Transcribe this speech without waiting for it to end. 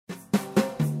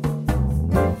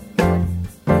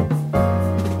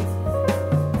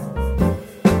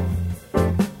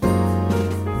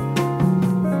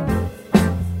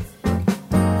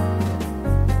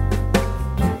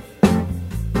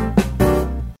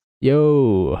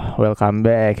Yo, welcome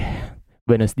back.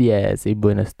 Buenos dias y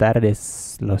buenas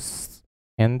tardes, los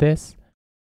gentes.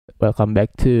 Welcome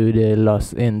back to the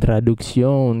Lost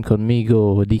Introduction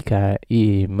conmigo, Dika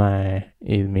y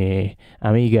mi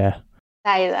amiga.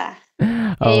 Tyler.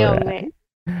 Hey, Alright, hombre.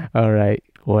 alright.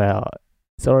 Well,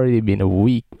 it's already been a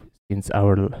week since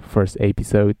our first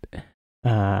episode.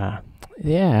 Uh,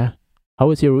 yeah. How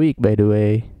was your week, by the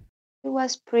way? It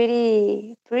was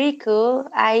pretty cool.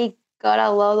 I got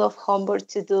a lot of homework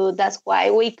to do. That's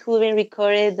why we couldn't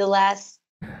record the last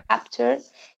chapter.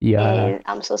 Yeah. And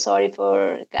I'm so sorry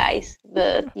for guys,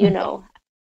 but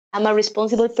I'm a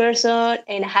responsible person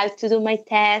and I have to do my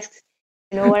tasks.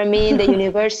 You know what I mean? The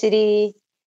university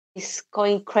is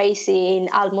going crazy and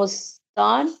almost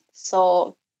done.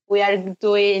 So we are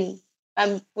doing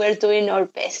we're doing our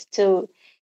best to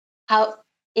how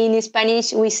in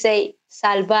Spanish we say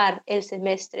salvar el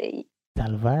semestre.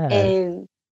 Salvar. And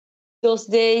those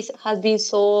days has been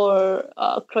so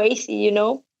crazy.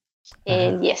 Uh,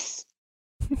 And yes,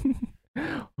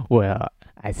 well,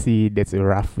 I see that's a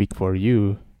rough week for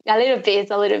you. a little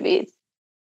bit.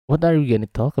 What are we gonna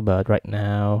talk about right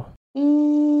now?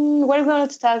 We're going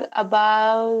to talk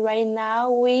about right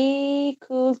now. We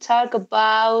could talk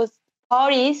about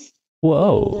parties in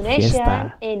Whoa, Indonesia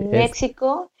fiesta. and Yes.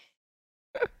 Mexico.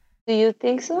 Do you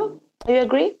think so? Do you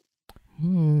agree?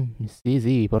 Sí,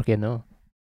 sí, ¿por qué no?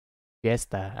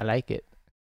 Fiesta, I like it.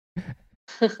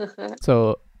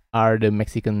 So, are the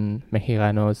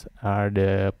Mexicanos are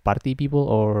the party people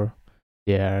or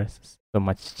they are so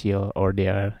much chill or they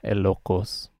are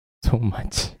locos so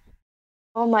much?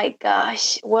 Oh my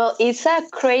gosh. Well, it's a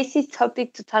crazy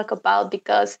topic to talk about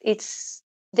because it's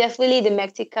definitely the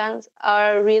Mexicans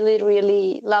are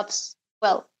really loves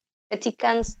well,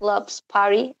 Mexicans loves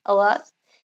party a lot.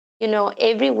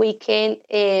 Every weekend,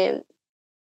 the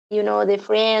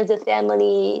friends, the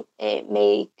family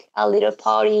make a little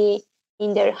party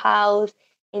in their house,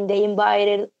 and they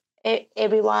invited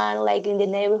everyone, like in the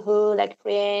neighborhood, like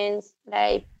friends,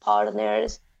 like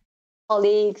partners,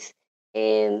 colleagues,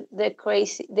 and the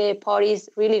parties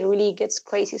really gets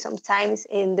crazy sometimes,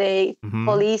 and Mm-hmm.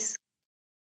 police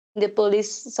the police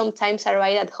sometimes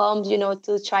arrive at homes,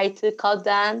 to try to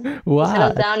settle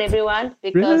What? down everyone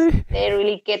because Really? they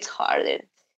really get harder.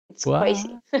 It's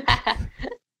crazy. What?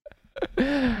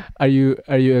 Are you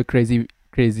a crazy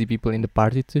people in the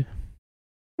party too?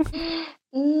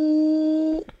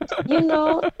 mm, you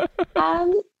know,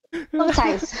 um,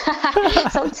 sometimes,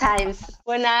 sometimes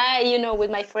when with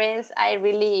my friends, I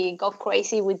really go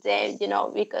crazy with them,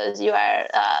 because you are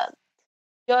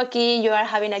joking, you are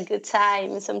having a good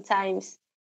time. Sometimes,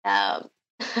 um,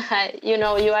 you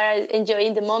are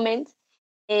enjoying the moment,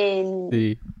 and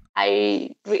See,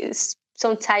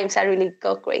 sometimes I really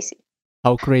go crazy,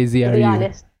 how crazy to are be you?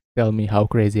 honest. Tell me, how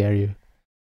crazy are you?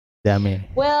 Dame.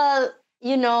 Well,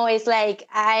 it's like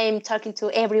I'm talking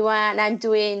to everyone. I'm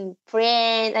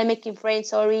making friends.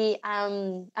 Sorry,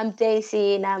 I'm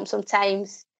dancing.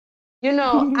 Sometimes,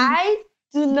 I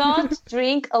do not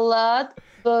drink a lot,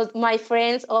 but my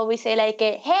friends always say like,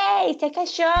 "Hey, take a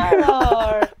shot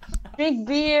or drink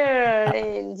beer,"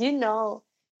 and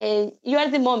you are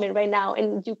the moment right now,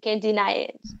 and you can't deny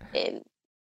it. And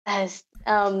as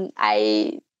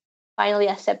I finally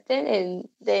accepted, and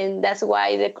then that's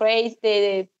why the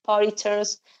party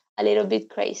turns a little bit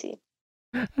crazy,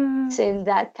 saying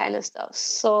that kind of stuff.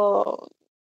 So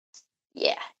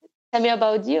yeah, tell me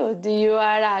about you. Do you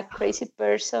are a crazy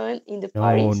person in the No,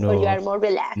 parties, or you no, are more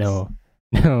relaxed? no,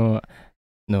 no,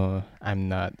 no. I'm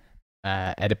not.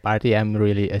 At the party, I'm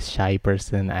really a shy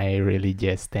person. I really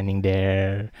just standing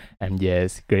there. I'm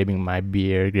just grabbing my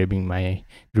beer, grabbing my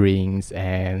drinks,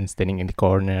 and standing in the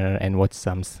corner and watch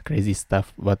some crazy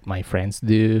stuff. What my friends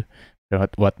do,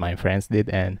 what my friends did,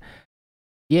 and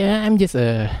yeah, I'm just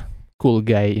a cool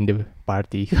guy in the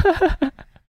party.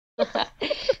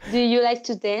 Do you like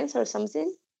to dance or something?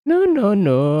 No, no,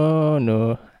 no,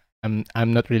 no. I'm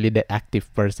not really that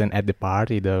active person at the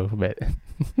party though, but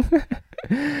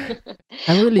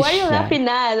I'm really What are you shy. laughing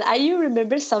at? Are you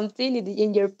remember something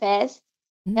in your past?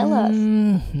 Tell us.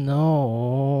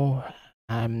 No,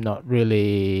 I'm not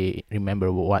really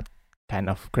remember what kind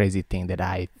of crazy thing that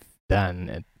I've done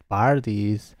at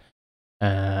parties.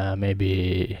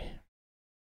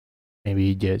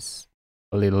 Maybe just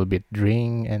a little bit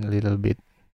drink and a little bit,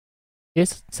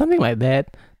 yes, something like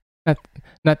that. Not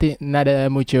nothing, nada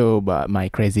mucho about my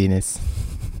craziness.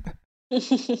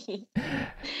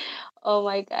 Oh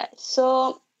my god.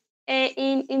 So,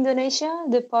 in Indonesia,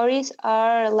 the parties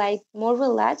are like more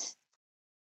relaxed.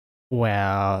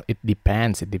 Well, it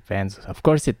depends. It depends. Of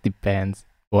course, it depends.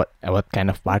 What kind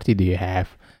of party do you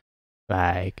have?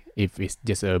 Like if it's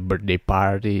just a birthday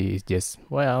party, it's just,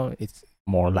 well, it's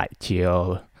more like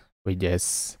chill. We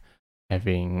just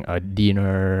having a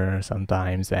dinner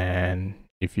sometimes, and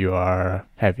if you are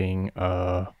having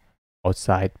a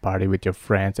outside party with your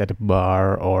friends at a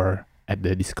bar or at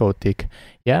the discotheque,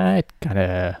 yeah, it kind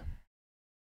of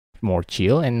more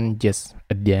chill and just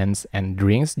a dance and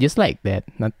drinks, just like that.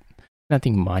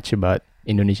 Nothing much about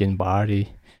Indonesian party.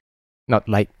 Not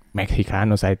like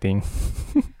Mexicanos, I think.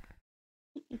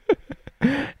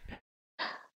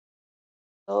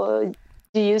 So,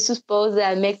 do you suppose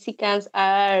that Mexicans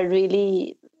are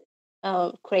really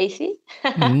crazy?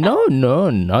 No, no,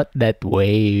 not that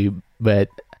way. But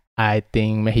I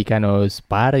think Mexicanos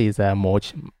parties are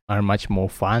much more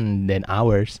fun than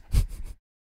ours.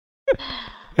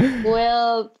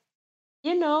 Well,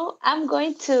 I'm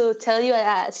going to tell you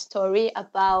a story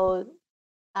about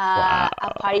a Wow.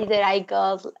 party that I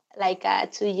got like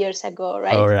 2 years ago, All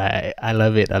right? right. I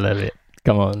love it. I love it.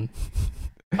 Come on.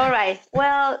 All right.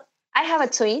 Well, I have a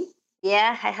twin.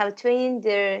 Yeah, I have a twin.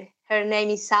 Her name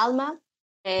is Salma,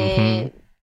 Mm-hmm.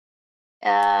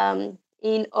 and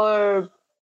in our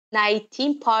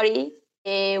 19 party,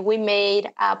 we made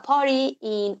a party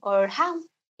in our house.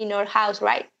 In our house,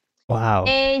 right? Wow.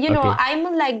 And Okay.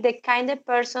 I'm like the kind of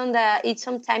person that is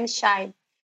sometimes shy.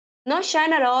 Not shy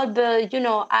at all, but do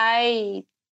not I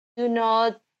do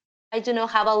not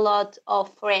have a lot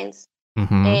of friends.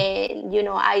 Mm-hmm. And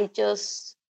I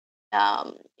just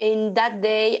in that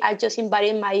day I just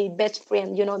invited my best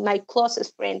friend, my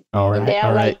closest friend. All And right. they are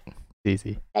All right. like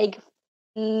Easy. like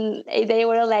they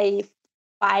were like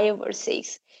 5 or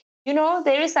 6.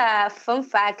 There is a fun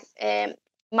fact.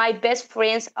 My best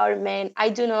friends are men. I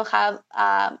do not have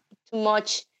too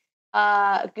much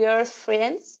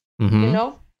girlfriends, you Mm-hmm.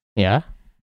 know. Yeah.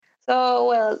 So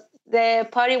well, the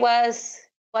party was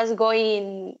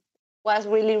going was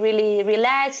really really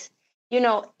relaxed.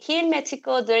 Here in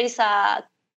Mexico there is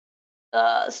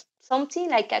something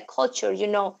like a culture.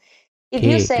 If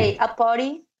you Okay. say Okay. a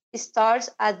party starts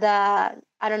at the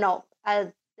I don't know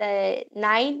at the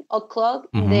 9 o'clock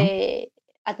Mm-hmm.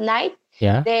 at night,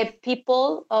 Yeah. the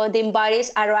people or the invitees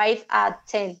arrive at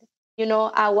 10.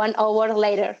 1 hour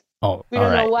later. Oh, We all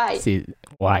don't know right. why. See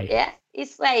why? Yeah,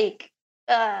 it's like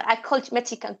a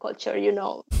Mexican culture.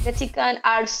 Mexican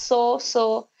are so.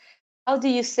 How do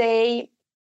you say?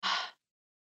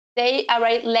 They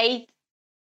arrive late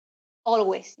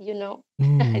always. We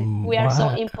are so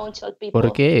What? impunctual ¿Por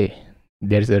people. qué?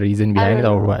 There's a reason I behind it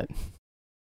don't or know. what?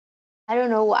 I don't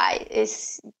know why.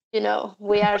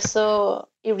 We are so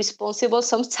irresponsible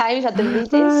sometimes at the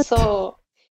meetings. What? So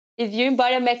if you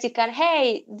invite a Mexican,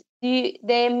 hey,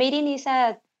 the meeting is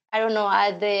at, I don't know,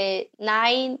 at the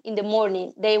 9 in the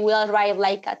morning. They will arrive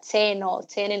like at 10 or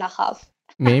 10 and a half.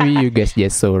 Maybe you guys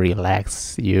just so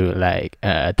relaxed. You like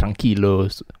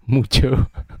tranquilos mucho.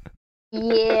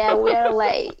 Yeah, we are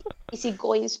like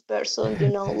easygoing person,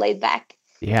 laid back.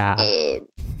 Yeah. And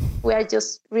we are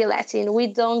just relaxing. We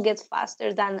don't get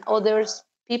faster than others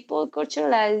people culture.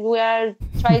 Like we are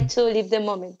trying to live the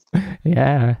moment.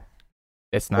 Yeah.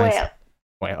 That's nice. Well,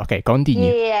 Well, okay,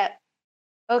 continue. yeah,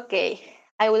 okay.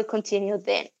 I will continue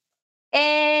then.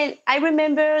 And I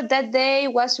remember that day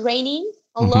was raining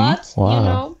a Mm-hmm. lot,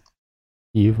 Wow.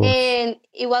 You was. and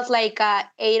it was like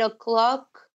 8 o'clock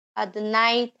at the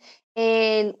night.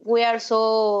 And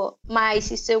my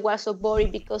sister was so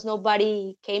bored because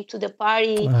nobody came to the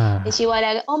party. And she Ah. was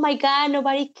like, oh my God,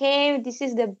 nobody came. This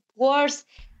is the worst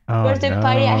Oh birthday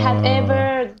party I have no.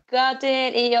 ever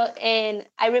gotten. And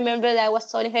I remember that I was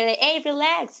telling her, like, hey,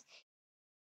 relax.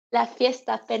 La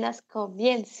fiesta apenas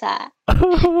comienza.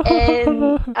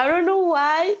 And I don't know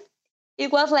why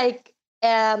it was like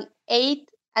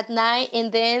 8 at night,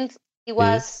 and then it See?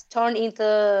 was turned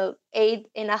into 8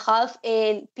 and a half,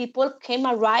 and people came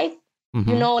arrive,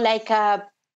 Mm-hmm.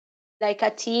 like a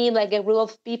team, like a group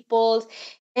of people.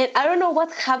 And I don't know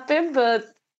what happened, but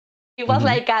it was Mm-hmm.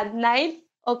 like at 9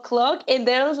 o'clock, and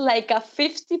there was like a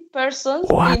 50 persons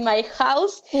What? in my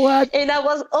house, What? and I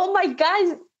was, oh my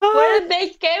God, where What? did they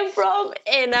came from?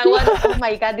 And I was, oh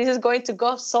my God, this is going to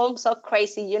go so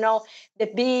crazy. The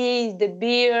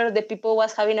beer, the people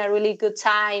was having a really good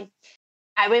time.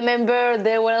 I remember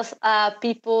there was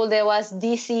people that was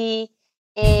dizzy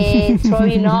and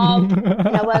throwing up,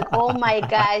 and I was like, oh my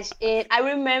gosh. And I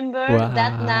remember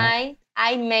that What? night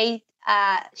I made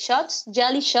shots,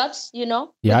 jelly shots,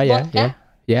 Yeah, yeah, yeah,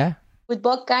 yeah. with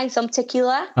vodka and some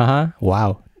tequila. Uh-huh.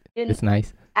 Wow. You That's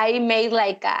nice. I made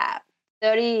like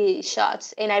 30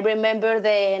 shots, and I remember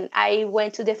then I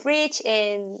went to the fridge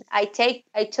and I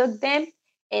took them,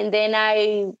 and then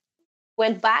I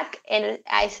went back and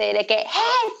I said again,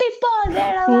 "Hey, people,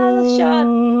 there are a lot of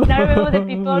shots." And I remember the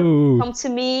people come to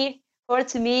me, forward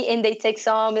to me, and they take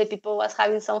some. The people was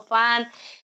having some fun.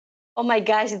 Oh my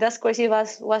gosh, that's crazy.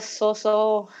 Was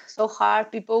so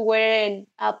hard. People were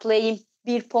playing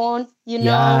beer pong. You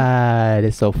know, Yeah,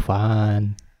 that's so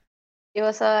fun. it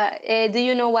was a. Do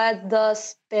you know what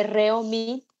does perreo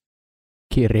mean?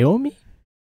 Kireomi?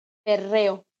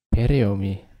 Perreo,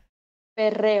 Pereomi.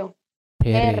 perreo,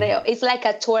 Pere. perreo. It's like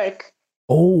a twerk.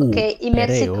 Oh, Okay, in pereo.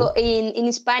 Mexico,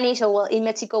 in Spanish, or well, in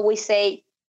Mexico, we say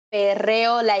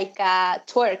perreo like a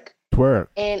twerk. Twerk.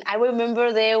 And I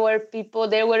remember there were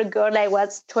girls like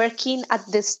was twerking at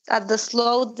the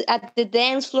slow at the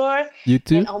dance floor, You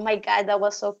and too? oh my god, that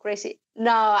was so crazy.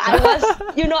 No, I was,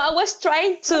 I was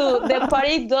trying to the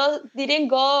party didn't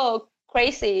go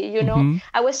crazy. Mm-hmm.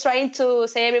 I was trying to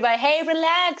say everybody, hey,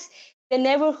 relax, the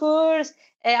neighborhoods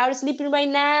are sleeping right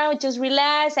now. Just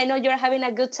relax. I know you're having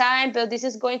a good time, but this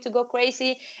is going to go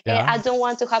crazy. Yeah. I don't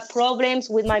want to have problems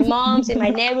with my moms in my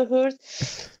neighborhood.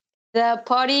 The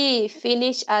party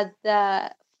finished at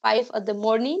the 5 of the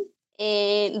morning,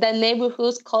 and the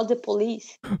neighborhoods called the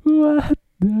police. What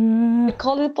They the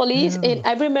called the police, and hell?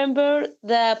 I remember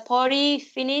the party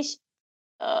finished.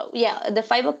 Yeah, at the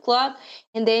 5 o'clock,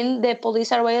 and then the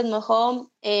police arrived at my home,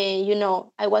 and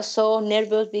I was so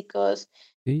nervous because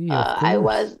Yeah, of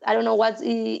course. I don't know what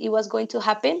it was going to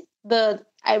happen, but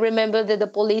I remember that the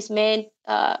policeman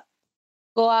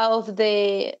go out of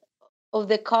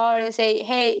the car and say,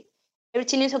 "Hey,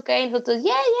 everything is okay." And he goes,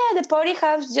 "Yeah, yeah, the party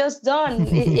has just done."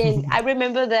 And I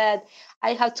remember that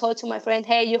I have told to my friend,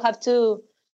 "Hey, you have to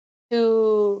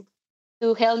to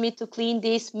help me to clean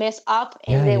this mess up."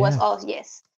 And Yeah, they was, yeah. "Oh,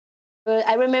 yes." But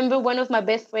I remember one of my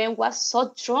best friend was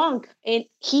so drunk and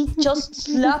he just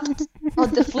slept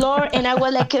on the floor, and I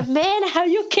was like, "Man, are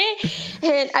you okay?"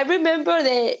 And I remember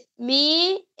that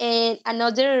me and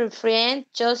another friend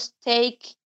just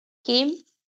take him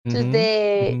to Mm-hmm. the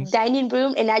Mm-hmm. dining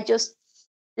room, and I just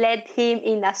let him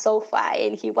in a sofa,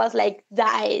 and he was like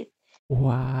died.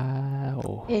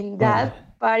 Wow. And that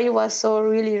party was so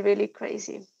really, really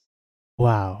crazy.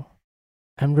 Wow.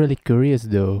 I'm really curious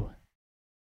though.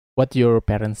 What your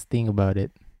parents think about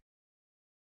it?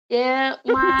 Yeah,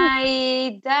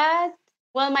 my dad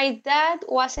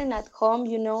wasn't at home,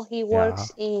 he Yeah.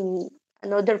 works in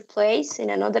another place, in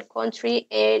another country,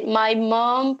 and my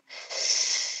mom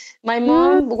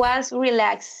was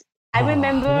relaxed. I Oh,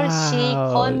 remember she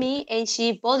called wow. me and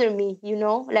she bothered me,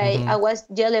 like Mm-hmm. I was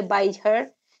yelled by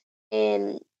her,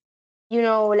 and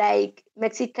like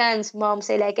Mexicans mom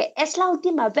say like, "Es la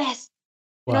última vez."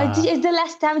 Wow. It's the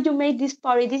last time you made this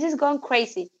party. This is going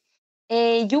crazy.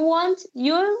 And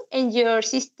you and your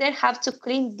sister have to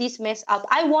clean this mess up.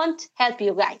 I won't help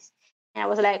you guys. And I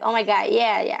was like, oh my god,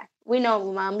 yeah, yeah, we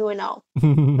know, mom, we know.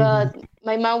 But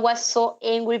my mom was so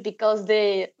angry because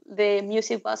the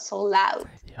music was so loud,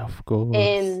 Yeah, of course.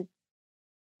 and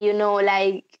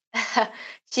like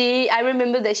I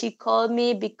remember that she called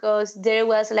me because there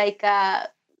was like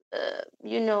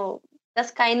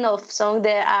that's kind of song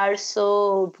that are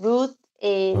so rude,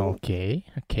 and Okay.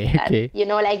 Okay. Okay.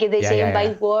 like they Yeah, say yeah, in yeah.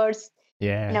 bad words.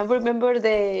 And Yeah. I remember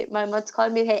my mom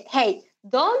called me, hey,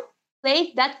 don't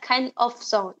play that kind of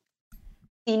song.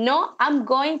 I'm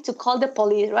going to call the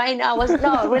police right now. I was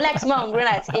no, relax, mom,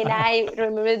 relax. And I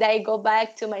remember that I go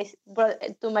back to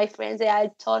my friends, and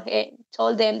I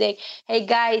told them that, hey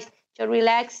guys, just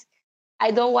relax.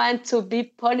 I don't want to be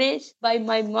punished by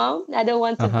my mom. I don't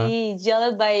want to Uh-huh. be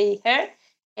yelled by her.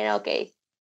 And okay,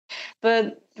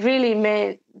 but really,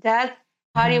 man, that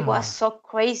party was Yeah. so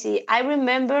crazy. I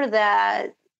remember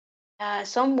that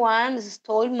someone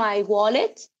stole my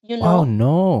wallet. Oh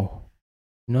no.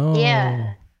 Yeah, No.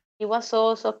 it was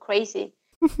so crazy.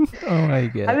 Oh my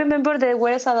I god. remember there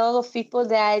was a lot of people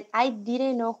that I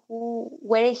didn't know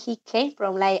where he came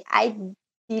from. Like I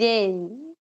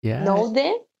didn't Yeah. know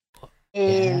them,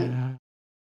 and Yeah.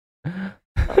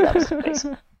 oh, that was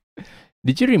crazy.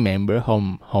 Did you remember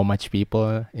how much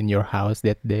people in your house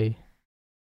that day?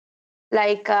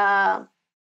 Like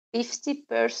 50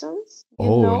 persons.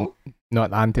 Oh,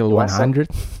 not until It was so 100?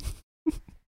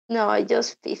 no,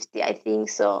 just 50, I think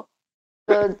so.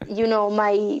 But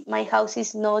my house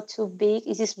is not too big;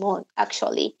 it's small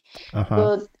actually. Uh-huh.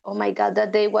 But oh my god,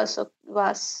 that day was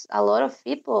a lot of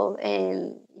people,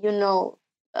 and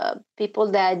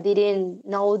people that didn't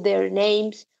know their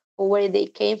names or where they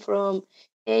came from.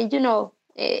 And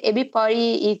every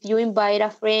party, if you invite a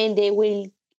friend, they will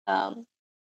um,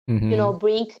 Mm-hmm.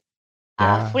 bring a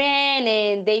Yeah. friend,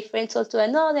 and they friends also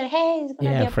another. Hey, it's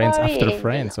gonna Yeah, be a friends party, after and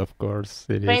friends, of course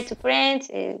it friend is. to friends,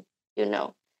 and you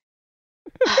know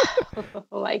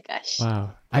Oh my gosh.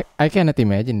 Wow. I cannot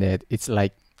imagine that. It's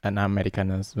like an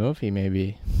American movie,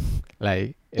 maybe.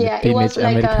 Like in a Yeah, it was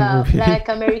teenage American movie. like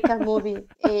American movie,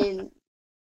 and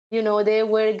there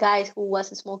were guys who was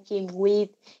smoking weed,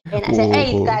 and I said,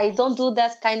 "Hey, Oh. guys, don't do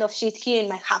that kind of shit here in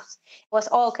my house." It was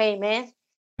okay, man.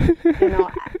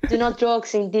 Do not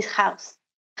drugs in this house.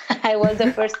 I was the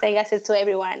first thing I said to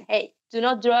everyone. Hey, do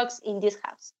not drugs in this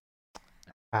house.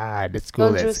 That's cool.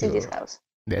 No That's drugs in this cool. house.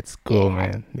 That's cool, Yeah,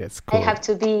 man. That's I cool. have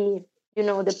to be,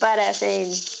 the badass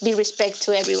and be respect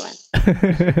to everyone.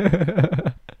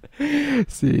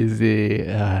 See,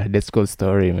 that's cool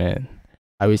story, man.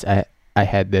 I wish I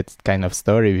had that kind of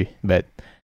story, but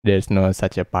there's no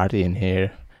such a party in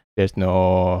here. There's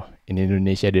no in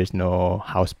Indonesia. There's no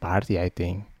house party. I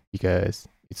think because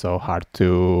it's so hard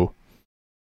to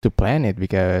plan it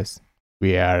because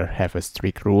have a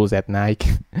strict rules at night.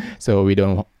 So we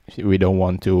don't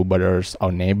want to bother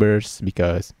our neighbors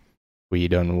because we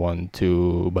don't want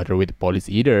to bother with the police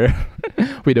either.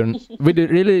 We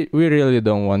really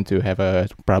don't want to have a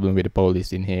problem with the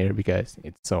police in here because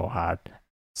it's so hard,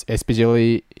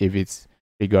 especially if it's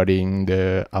regarding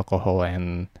the alcohol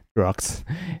and drugs.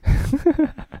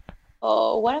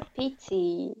 Oh, what a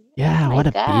pity. Oh Yeah, my what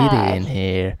a pity in gosh.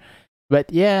 here. But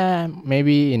yeah,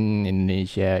 maybe in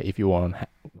Indonesia, if you want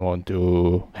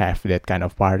to have that kind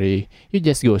of party, you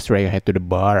just go straight ahead to the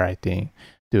bar. I think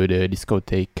to the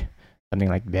discotheque, something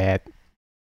like that.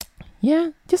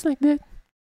 Yeah, just like that.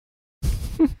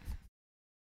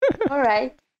 All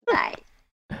right. Nice.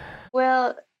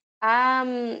 Well,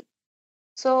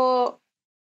 so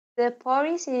the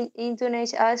parties in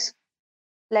Indonesia are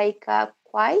like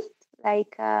quite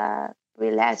like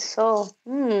relaxed. So,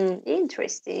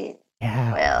 interesting.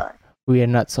 Yeah, Well, we are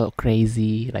not so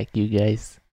crazy like you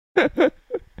guys.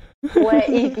 well,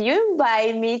 if you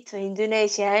invite me to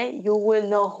Indonesia, you will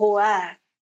know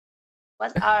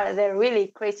what are the really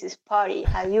craziest party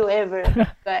have you ever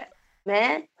got,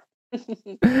 man?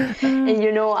 And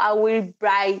I will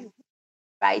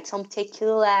write some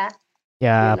tequila, you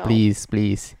Yeah, know. please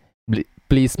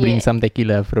bring Yeah. some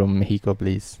tequila from Mexico,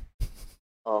 please.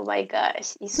 Oh my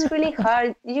gosh, it's really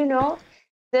hard.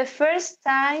 The first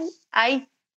time I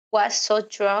was so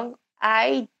drunk,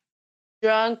 I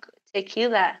drank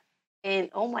tequila, and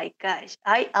oh my gosh,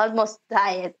 I almost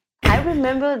died. I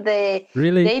remember the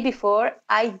Really? day before,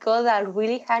 I got a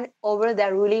really hangover that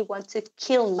I really want to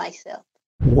kill myself.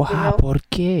 Wow, ¿por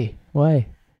qué? Why?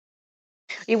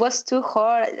 It was too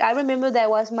hard. I remember that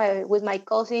was my with my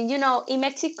cousin. In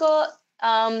Mexico,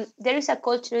 there is a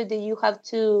culture that you have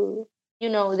to,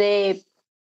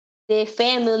 the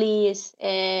families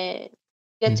get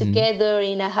Mm-hmm. together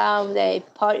in a home, the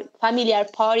familiar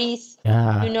parties.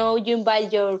 Yeah. You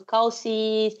invite your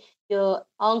cousins, your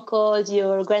uncles,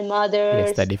 your Yes,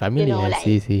 grandmothers. tadi familiar Like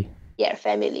sih sih. yeah,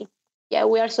 family. Yeah,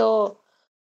 we are so.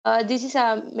 This is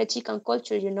a Mexican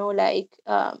culture. Like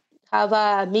have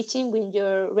a meeting with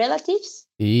your relatives.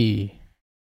 Ih,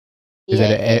 is Yeah,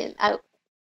 that and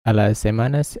a las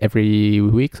semanas, every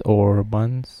weeks or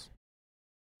months?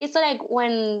 it's like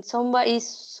when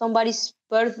somebody's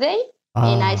birthday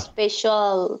and a Ah,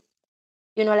 special,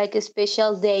 like a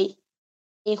special day.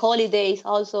 In holidays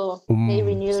also they sí,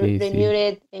 renew sí.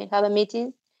 it and have a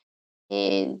meeting,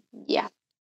 and yeah.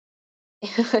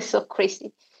 It was so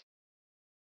crazy.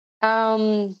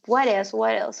 What else?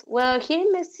 Well, here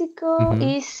in Mexico Mm-hmm.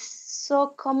 is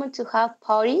so common to have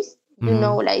parties,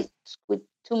 Mm-hmm. like with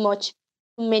too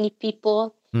many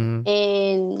people. Mm-hmm.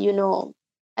 And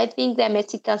I think that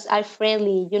Mexicans are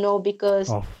friendly, because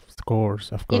Of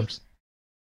course, of if course.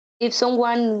 if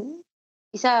someone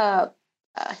is a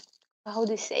uh, how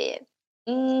do you say it?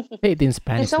 Say it in If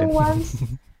Spanish then. someone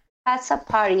has a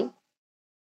party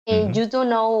and Mm-hmm. you don't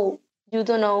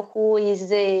know who is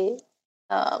the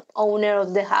owner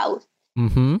of the house,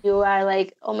 Mm-hmm. you are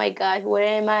like, oh my god, where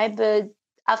am I? But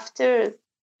after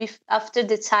after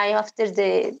the time, after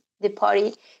the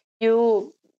party,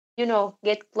 you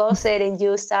get closer and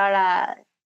you start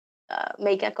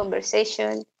make a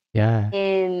conversation. Yeah.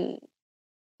 And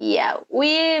yeah,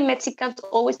 we Mexicans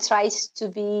always tries to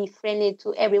be friendly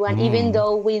to everyone, even Mm.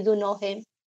 though we do know them.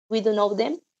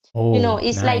 Oh,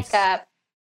 It's like nice.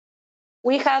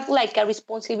 we have like a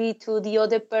responsibility to the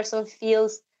other person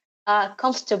feels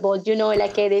comfortable.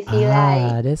 Like they feel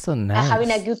like That's so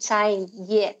having a nice. good time.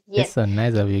 Yeah, That's yes, so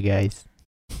nice of you guys.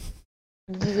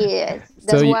 yes.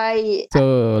 So That's you, why.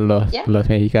 so Yeah. Los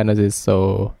Mexicanos is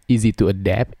so easy to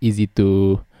adapt, easy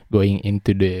to going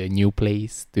into the new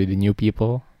place, to the new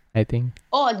people. I think.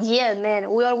 Oh yeah,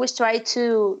 man. We always try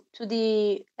to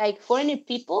the like foreign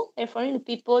people. And foreign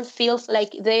people feels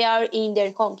like they are in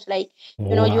their homes. Like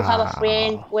you have a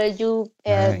friend Wow. where you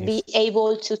be Nice.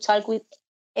 able to talk with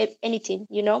anything.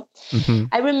 Mm-hmm.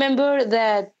 I remember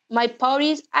that my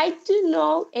parties, I do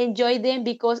not enjoy them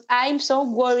because I'm so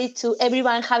worried to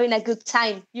everyone having a good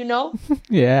time.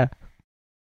 Yeah.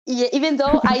 Yeah, even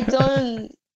though I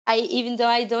don't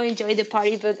enjoy the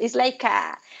party, but it's like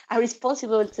a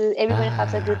responsible to everyone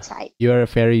has a good Ah, time. you're a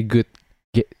very good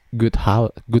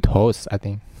host, I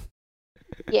think.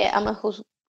 Yeah, I'm a host.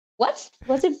 What's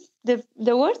the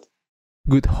word?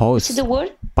 Good Which is the host,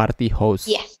 word? party host.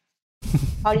 Yeah,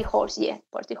 party horse. Yeah,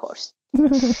 party horse.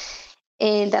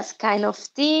 And that's kind of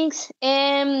things.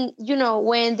 And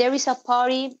when there is a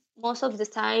party, most of the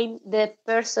time the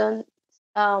person,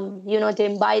 the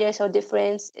inviters or the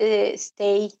friends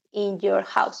stay in your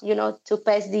house, to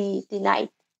pass the night,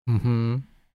 Mm-hmm.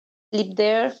 live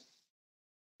there.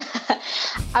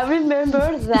 I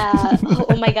remember that.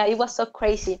 Oh my god, it was so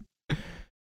crazy.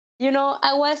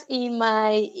 I was in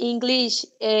my English.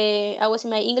 I was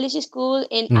in my English school,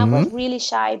 and I Mm-hmm. was really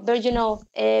shy. But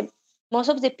most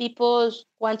of the people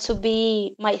want to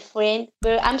be my friend,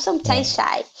 but I'm sometimes Oh.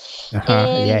 shy. Uh-huh.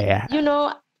 Yeah, And yeah.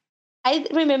 I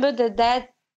remember that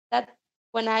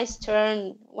when I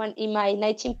turned when in my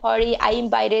 19 party, I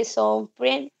invited some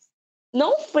friends.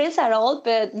 No friends at all,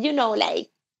 but like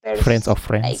Friends of like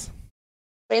friends.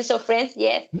 friends of friends,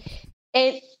 yes.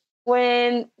 And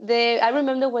I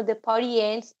remember when the party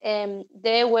ends,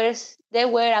 there were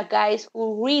a guys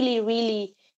who really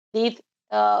really lived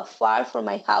far from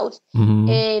my house. Mm-hmm.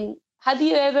 And have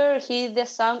you ever heard the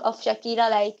song of Shakira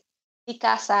like "Mi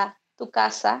casa, tu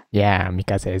casa"? Yeah,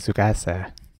 Mikasa es su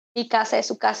casa. Mi casa es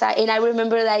su casa. And I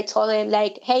remember that I told them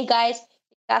like, "Hey guys,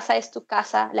 mi casa es tu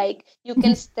casa. Like you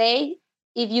can stay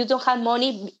if you don't have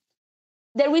money."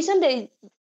 The reason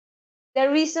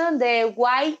the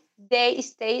why they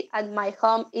stayed at my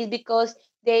home is because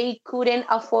they couldn't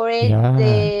afford Yeah.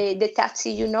 the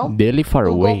taxi, They live far to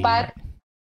go away, back, right?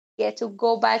 yeah, to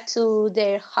go back to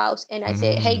their house. And I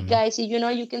say, hey Mm. guys,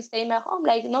 you can stay in my home,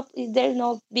 like no, there's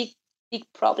no big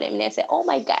problem. And I say, oh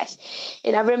my gosh.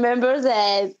 And I remember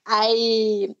that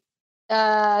I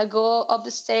go up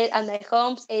the stairs at my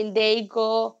homes, and they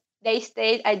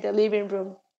stayed at the living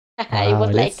room. It was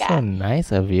Wow, that's so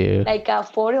nice of you. like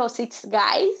 4 or 6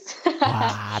 guys.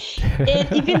 What?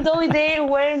 And even though they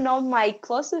were not my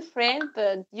closest friend,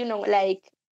 but like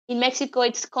in Mexico,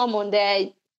 it's common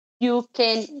that you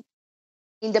can,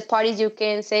 in the parties, you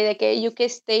can say like, okay, you can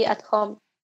stay at home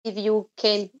if you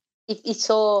can, if it's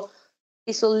so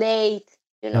late,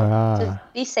 to Yeah,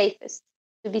 be safest,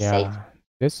 to be safe. yeah,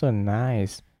 that's so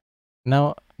nice.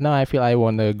 Now I feel I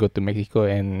wanna go to Mexico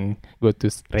and go to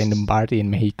random party in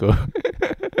Mexico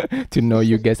to know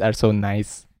you guys are so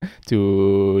nice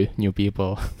to new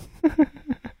people.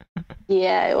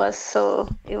 Yeah, it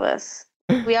was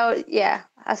we are, yeah,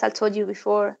 as I told you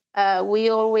before, we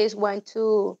always want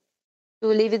to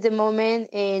live in the moment,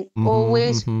 and Mm-hmm,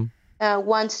 always mm-hmm.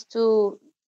 wants to,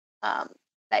 um,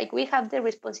 like, we have the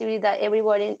responsibility that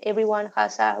everyone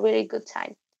has a really good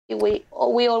time. We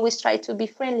always try to be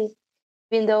friendly,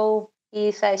 even though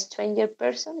he's a stranger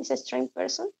person, he's a strange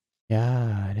person.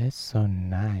 Yeah, that's so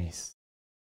nice.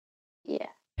 Yeah.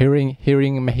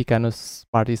 Hearing Mexicanos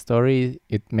party story,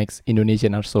 it makes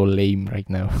Indonesian are so lame right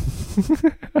now.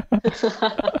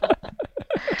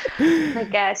 My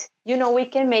gosh, we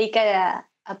can make a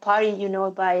party,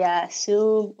 by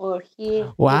Zoom or here.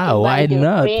 You can Wow, why invite your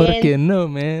not? ¿Por friend. qué no,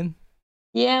 man?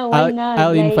 Yeah, why I'll not?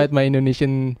 I'll Like, invite my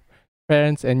Indonesian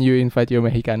friends and you invite your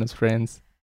Mexicanos friends.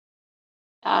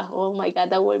 oh my God,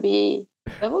 that would be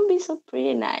so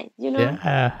pretty nice.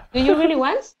 Yeah. Do you really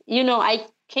want? I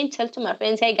can tell to my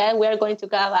friends, hey guys, we are going to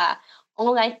have a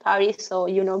online party, so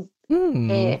I come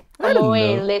over don't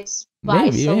know. and let's buy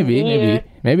Maybe, some maybe, beer. maybe,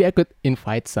 maybe I could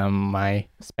invite some my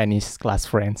Spanish class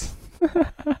friends.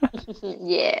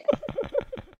 Yeah.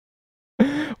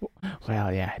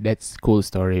 Well, yeah, that's cool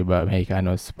story about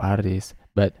Mexicanos parties.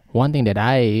 But one thing that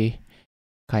I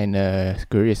kind of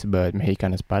curious about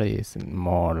Mexicanos parties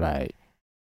more like,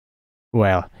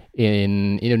 well,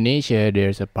 in Indonesia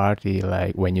there's a party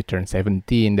like when you turn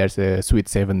 17, there's a sweet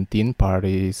 17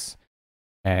 parties,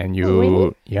 and Oh,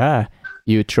 really?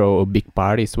 you throw big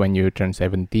parties when you turn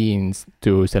 17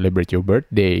 to celebrate your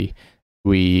birthday.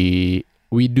 We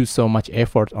do so much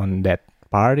effort on that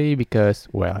party because,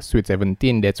 well, sweet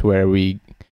 17, that's where we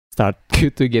start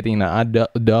to getting an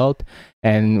adult,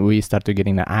 and we start to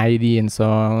getting the ID and so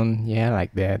on, yeah,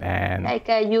 like that. And Like,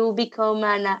 you become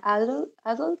an adult?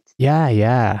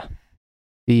 yeah,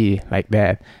 see, like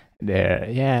that. there.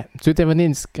 Yeah, Sweet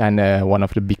 17 is kind of one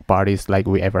of the big parties like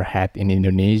we ever had in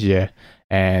Indonesia,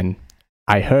 and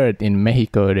I heard in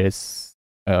Mexico there's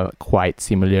a quite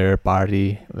similar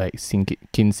party like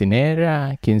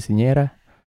quinceañera.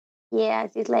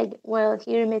 Yes, it's like, well,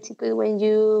 here in Mexico, when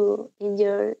you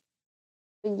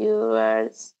are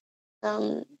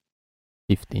um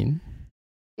 15.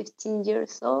 15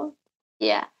 years old,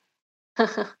 yeah,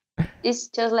 it's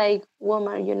just like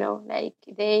woman, like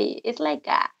it's like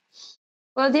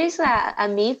well, there's a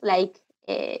myth like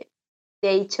uh,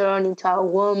 they turn into a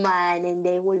woman and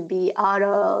they will be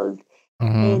adult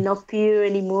Mm-hmm. and not pure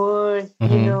anymore,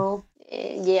 Mm-hmm.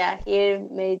 And yeah, here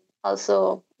made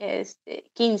also is the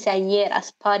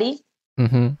quinceañeras party.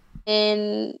 Mm-hmm.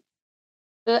 And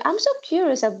I'm so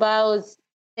curious about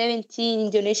 17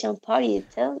 Indonesian party.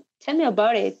 Tell me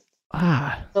about it.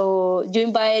 Ah, So you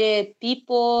invited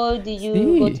people? Did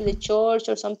you go see, to the church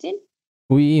or something?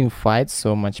 we invite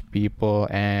so much people,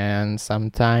 and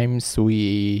sometimes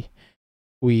we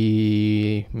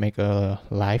make a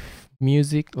live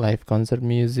concert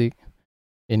music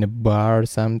in a bar or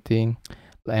something,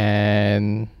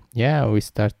 and yeah, we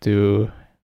start to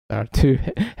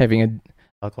having a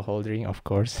alcohol drink, of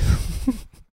course,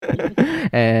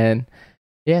 and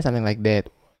yeah, something like that.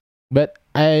 But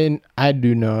I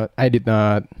did not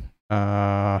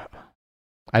uh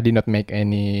I did not make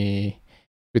any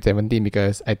Sweet 17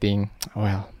 because I think,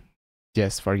 well,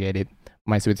 just forget it.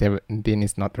 My Sweet 17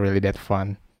 is not really that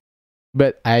fun.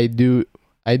 But I do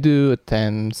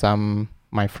attend some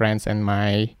my friends and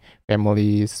my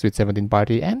family's Sweet 17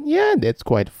 party, and yeah, that's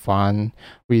quite fun.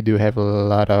 We do have a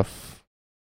lot of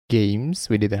games.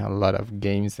 We did a lot of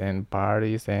games and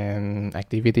parties and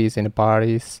activities in the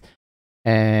parties.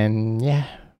 And yeah,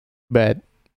 but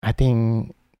I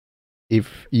think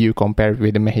if you compare it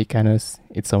with the Mexicanos,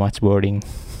 it's so much boring.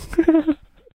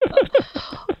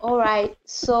 All right.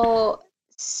 So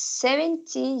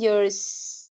 17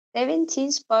 years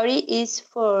 17th party is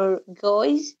for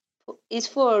guys, is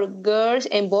for girls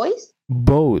and boys?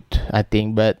 Both, I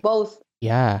think, but Both.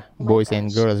 yeah, Oh my boys and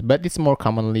gosh. girls, but it's more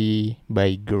commonly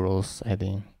by girls, I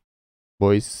think.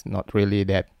 Boys not really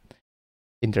that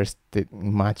interested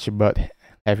much about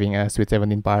having a Sweet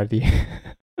 17 party.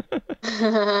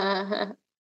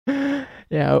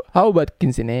 Yeah, how about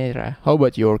quinceañera? How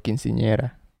about your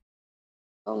quinceañera?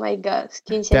 Oh my gosh,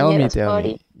 Tell me, quinceañeras tell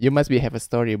party. me. You must be have a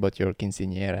story about your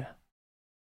quinceañera.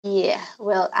 Yeah,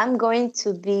 well, I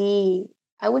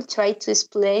will try to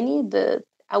explain it, but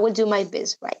I will do my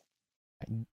best, right?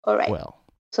 All right. Well,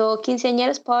 So,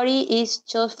 quinceañeras party is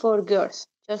just for girls,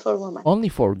 just for women, only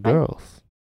for right? girls.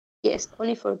 Yes,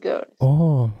 only for girls.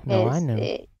 Oh, no, I Yes,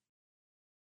 know.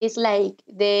 it's like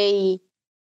they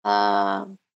uh,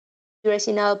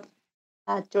 dressing up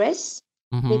a dress.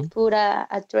 They Mm-hmm. put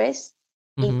a dress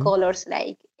in Mm-hmm. colors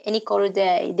like any color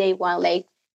they want, like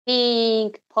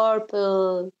pink,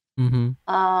 purple,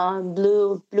 Mm-hmm.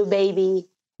 blue baby,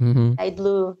 Mm-hmm. light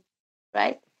blue,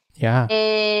 right? Yeah.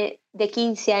 And the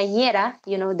quinceañera,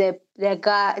 the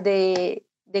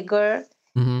girl,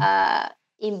 Mm-hmm. uh,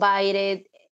 invited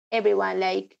everyone,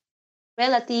 like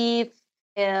relative,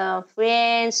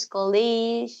 friends,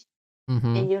 colleagues,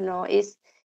 Mm-hmm. and it's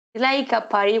like a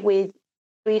party with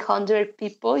 300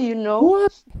 people.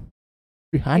 What?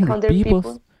 300 300 people?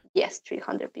 people. Yes,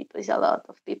 300 people is a lot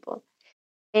of people.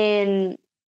 And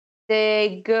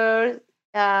the girl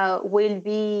will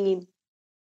be,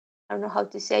 I don't know how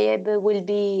to say it, but will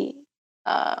be,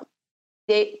 uh,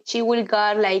 she will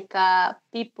guard like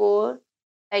people,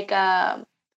 like I,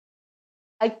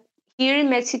 here in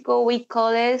Mexico we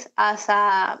call it as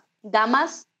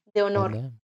damas de Oh, honor,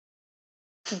 damn.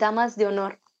 damas de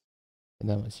honor,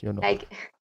 That was your honor. like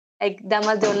like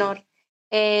damas de honor,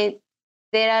 and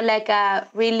they are like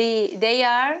they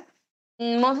are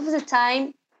most of the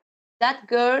time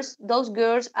those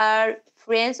girls are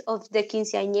friends of the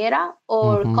quinceañera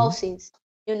or Mm-hmm. cousins,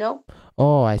 you know.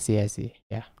 Oh, I see, I see.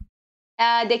 Yeah.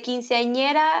 The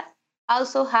quinceañera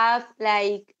also have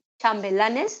like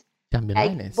chambelanes, like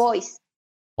Chambelanes. boys,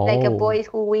 like a Oh, boy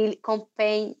who will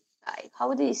accompany, like,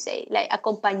 how do you say, like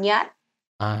acompañar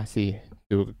I see.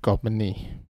 To company.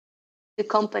 the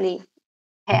company.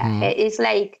 Yeah, Mm-hmm. it's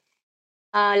like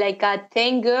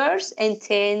 10 girls and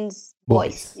 10 boys,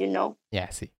 Boys. Yeah,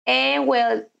 I see. and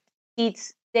well,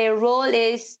 it's their role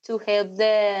is to help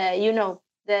the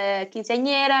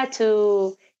quinceañera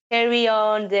to carry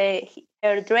on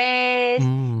her dress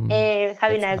and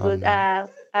having That's nice.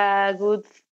 a good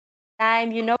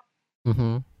time,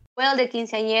 Mm-hmm. well, the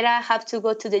quinceañera have to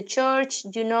go to the church,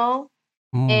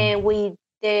 Mm. and with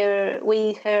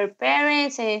her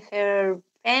parents and her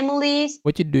families,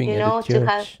 What you doing at the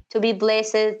church? to be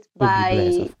blessed To be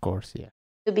blessed, by of course. Yeah.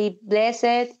 to be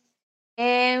blessed.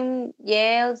 And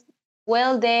yes,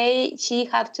 well, she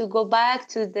have to go back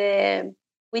to the,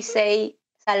 we say,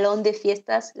 salón de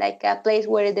fiestas, like a place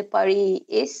where the party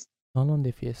is, Salón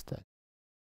de fiesta.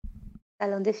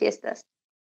 salón de fiestas.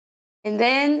 And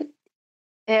then,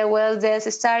 well,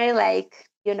 there's started like,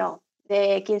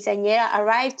 the quinceañera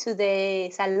arrived to the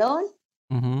salón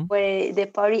Mm-hmm. where the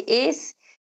party is,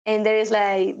 and there is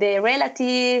like the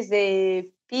relatives, the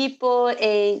people,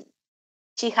 and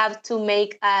she have to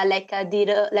make like a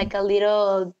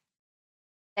little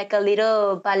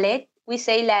ballet. We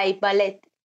say like ballet.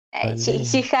 Ballet.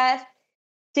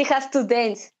 She has to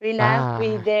dance, Rina,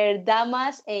 with Ah, their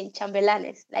damas and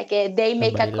chambelanes. Like they a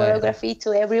make a bailar. choreography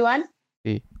to everyone.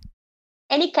 Sí.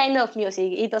 Any kind of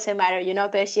music, it doesn't matter,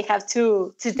 but she have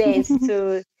to dance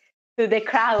to the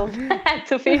crowd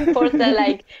to be important,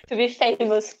 like to be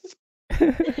famous.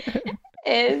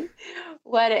 And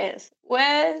what else?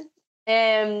 Well,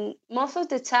 most of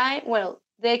the time, well,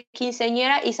 the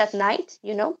quinceañera is at night,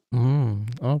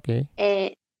 Okay.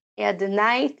 and at the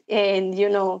night, and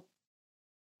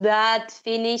that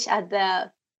finish at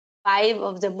the 5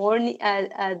 of the morning.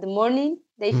 At the morning,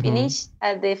 they Mm-hmm. finish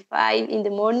at the 5 in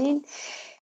the morning,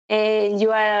 and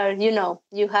you have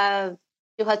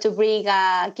to bring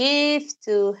a gift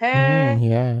to her.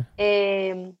 Yeah.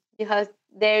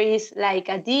 There is like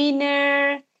a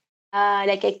dinner,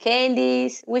 like a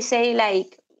candies. We say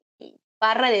like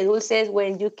barra de dulces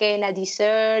when you can a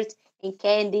dessert and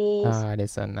candies, Ah,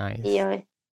 that's so you nice. know,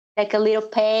 like a little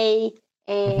pay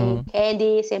Mm-hmm. and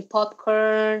candies and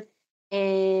popcorn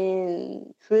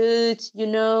and fruits,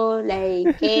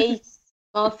 like cakes,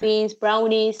 muffins,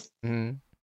 brownies. Mm.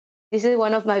 This is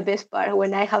one of my best part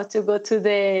when I have to go to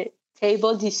the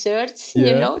table desserts,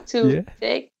 Yeah. to Yeah.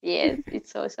 take. Yes,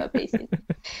 it's also amazing.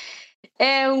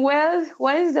 And well,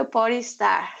 what is the party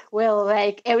star? Well,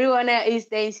 like everyone is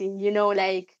dancing,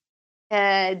 like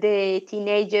the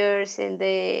teenagers and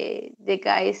the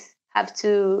guys have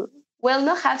to, well,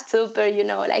 not have to, but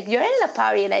like you're in a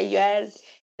party, like you're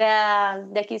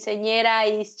the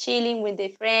quinceañera is chilling with the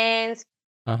friends.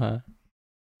 Uh-huh.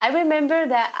 I remember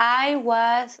that I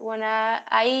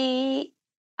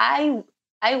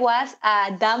was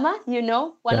a dama,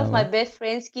 one of my Dama. best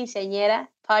friends quinceañera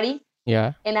party,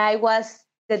 Yeah. and I was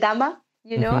the dama.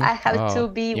 Mm-hmm. I have Oh, to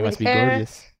be you with must be her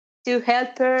gorgeous. to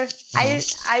help her. I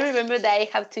Mm-hmm. I remember that I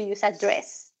have to use a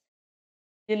dress,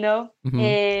 Mm-hmm.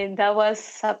 and that was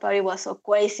so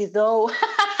crazy though.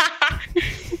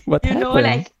 What happened?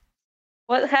 Like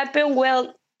what happened?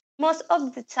 Well, most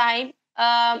of the time,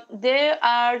 there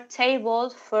are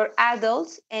tables for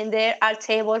adults and there are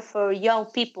tables for young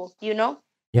people.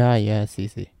 Yeah, yeah, see,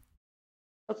 see.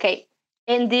 Okay,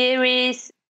 and there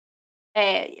is,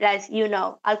 like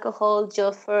alcohol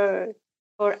just for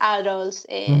adults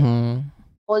and Mm-hmm.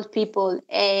 old people,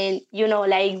 and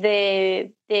like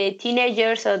the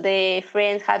teenagers or the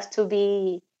friends have to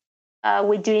be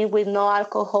with drink with no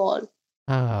alcohol.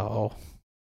 Oh.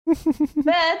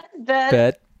 But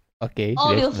But okay, there's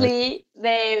not. obviously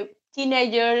the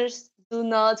teenagers do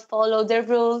not follow the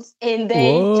rules and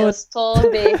they What? just stole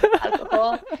the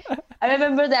alcohol. I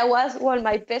remember that was one of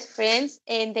my best friends,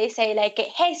 and they say like,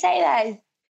 "Hey, say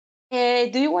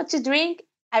that. Do you want to drink?"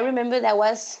 I remember that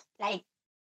was like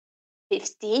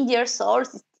 15 years old.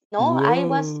 No, I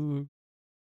was Whoa.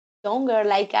 younger,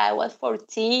 like I was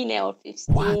 14 or What?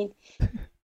 15.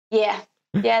 Yeah,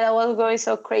 yeah, that was going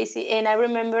so crazy. And I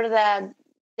remember that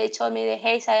they told me,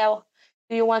 "Hey, Saya,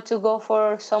 do you want to go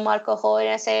for some alcohol?" And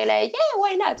I say like, "Yeah,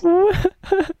 why not?"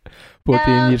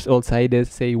 14 Um, years old Saida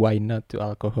say why not to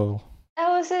alcohol.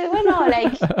 I was well, no,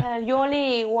 like you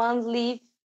only once live,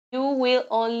 you will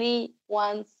only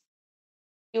once,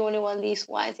 you only want this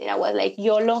once, and I was like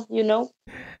YOLO.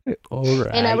 All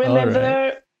And I right, all right.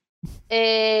 remember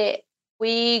uh,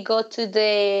 we go to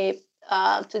the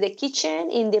kitchen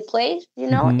in the place,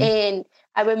 Mm-hmm. and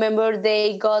I remember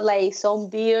they got like some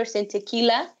beers and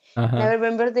tequila, and I Uh-huh.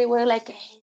 remember they were like,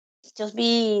 "Hey, just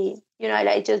be,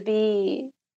 like just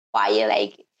be quiet,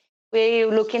 like we're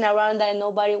looking around that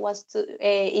nobody wants to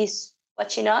is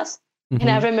watching us." And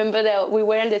I Mm-hmm. remember that we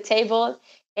were on the table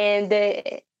and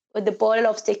the with the bottle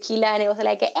of tequila, and it was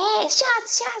like, "Hey,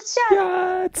 shots, shots,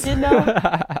 shots," Shots.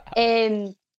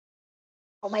 and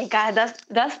oh my god,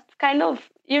 that's kind of,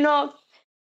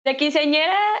 the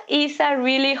quinceañera is a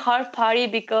really hard party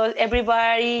because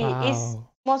everybody is, Wow.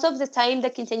 most of the time the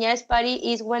quinceañera's party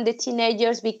is when the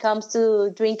teenagers becomes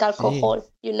to drink See, alcohol,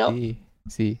 see,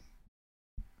 see.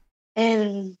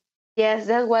 and Yes,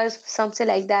 that was something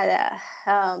like that.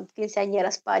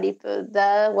 Quinceañeras party, but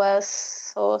that was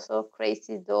so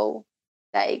crazy though.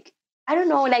 Like I don't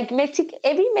know, like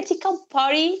every Mexican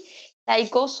party like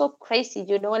goes so crazy.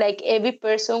 Like every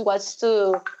person wants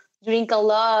to drink a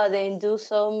lot and do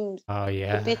some Oh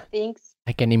yeah, stupid things.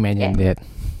 I can imagine Yeah, that.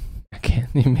 I can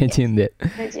yes. imagine that.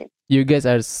 Imagine. You guys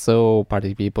are so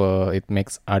party people. It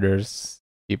makes others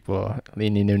people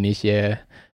in Indonesia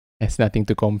has nothing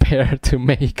to compare to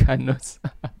Mexicanos.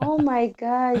 Oh my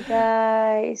God,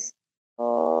 guys. we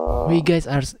Oh, guys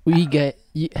are we guys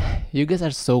you guys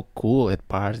are so cool at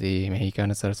party.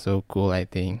 Mexicanos are so cool, I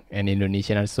think, and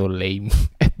Indonesian are so lame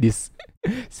at this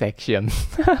section.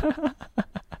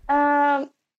 um,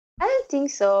 I don't think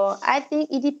so. I think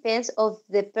it depends of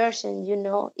the person.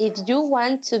 If you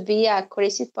want to be a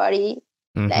crazy party,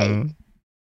 like Mm-hmm.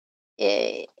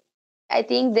 uh, I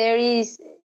think there is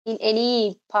in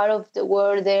any part of the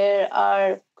world there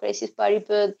are crazy party,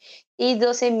 but it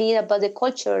doesn't mean about the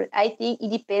culture. I think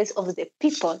it depends of the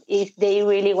people if they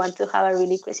really want to have a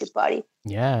really crazy party.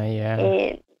 Yeah, yeah.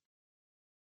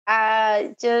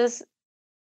 And just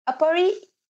a party.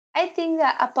 I think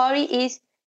that a party is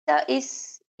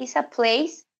a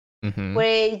place Mm-hmm.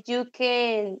 where you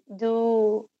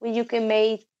can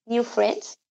make new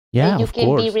friends Yeah, and you of can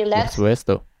be course. Por relaxed,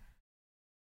 supuesto.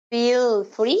 feel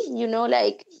free.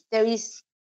 Like there is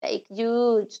like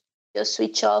you just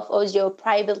switch off of your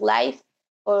private life,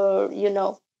 or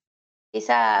it's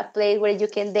a place where you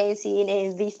can dance in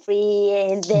and be free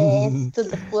and dance to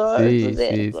the floor to See, the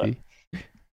see, floor. see.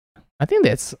 I think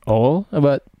that's all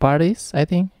about parties, I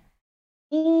think.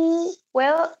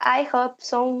 Well, I hope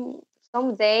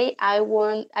someday I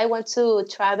want to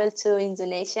travel to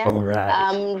Indonesia. All right.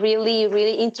 I'm really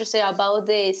really interested about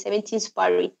the 17th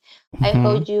party. I Mhm.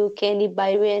 hope you can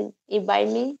invite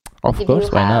me Of if you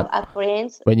course, why have not? a friend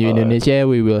When you or Indonesia,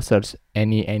 we will search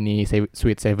any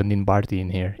Sweet 17 party in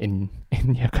here in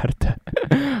Jakarta.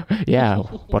 Yeah,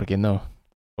 ¿por qué no?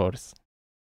 Of course.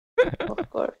 of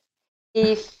course.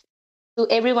 If to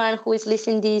everyone who is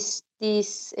listening this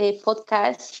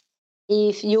podcast,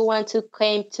 if you want to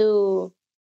come to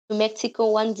Mexico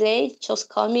one day, just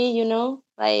call me.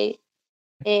 Like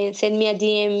and send me a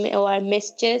DM or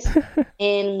messages.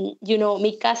 And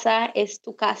mi casa es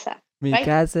tu casa, Mi right?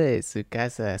 casa es su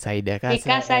casa. Saida Mi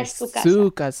casa casa es es tu casa.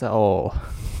 su casa. Oh.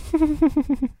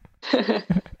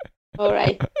 All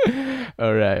right.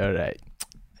 All right, all right.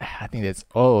 I think that's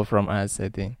all from us, I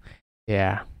think.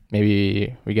 Yeah,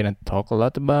 maybe we're gonna talk a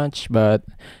lot about but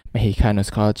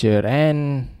Mexicanos culture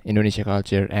and Indonesia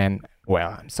culture, and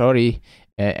well, I'm sorry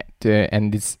to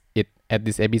end this it at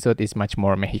this episode is much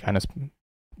more Mexicanos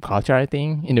culture, I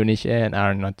think. Indonesian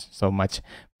are not so much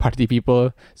party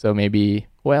people, so maybe,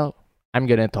 well, I'm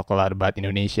gonna talk a lot about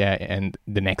Indonesia and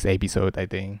the next episode, I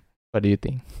think. What do you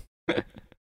think?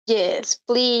 Yes,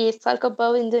 please talk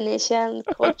about Indonesian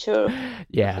culture.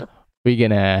 Yeah, we're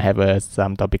gonna have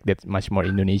some topic that's much more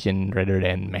Indonesian rather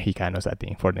than Mexicanos, I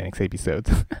think, for the next episode.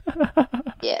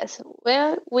 Yes.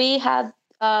 Well, we have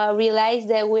realized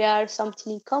that we are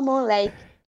something in common. Like,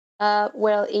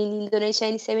 well, in Indonesia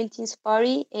is 17th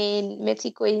party, and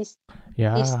Mexico is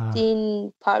Yeah,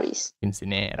 16 parties.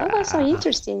 That was so Quinceanera.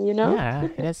 interesting. Yeah,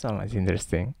 that's so much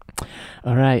interesting.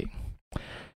 All right,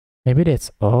 maybe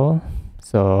that's all.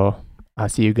 So I'll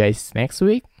see you guys next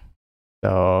week.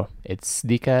 So it's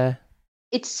Dika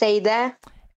It's Seda to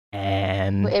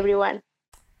and everyone.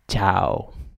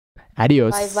 ciao. Bye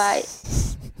bye.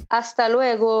 Adios. Hasta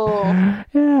luego.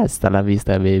 Yeah, hasta la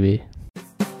vista, baby.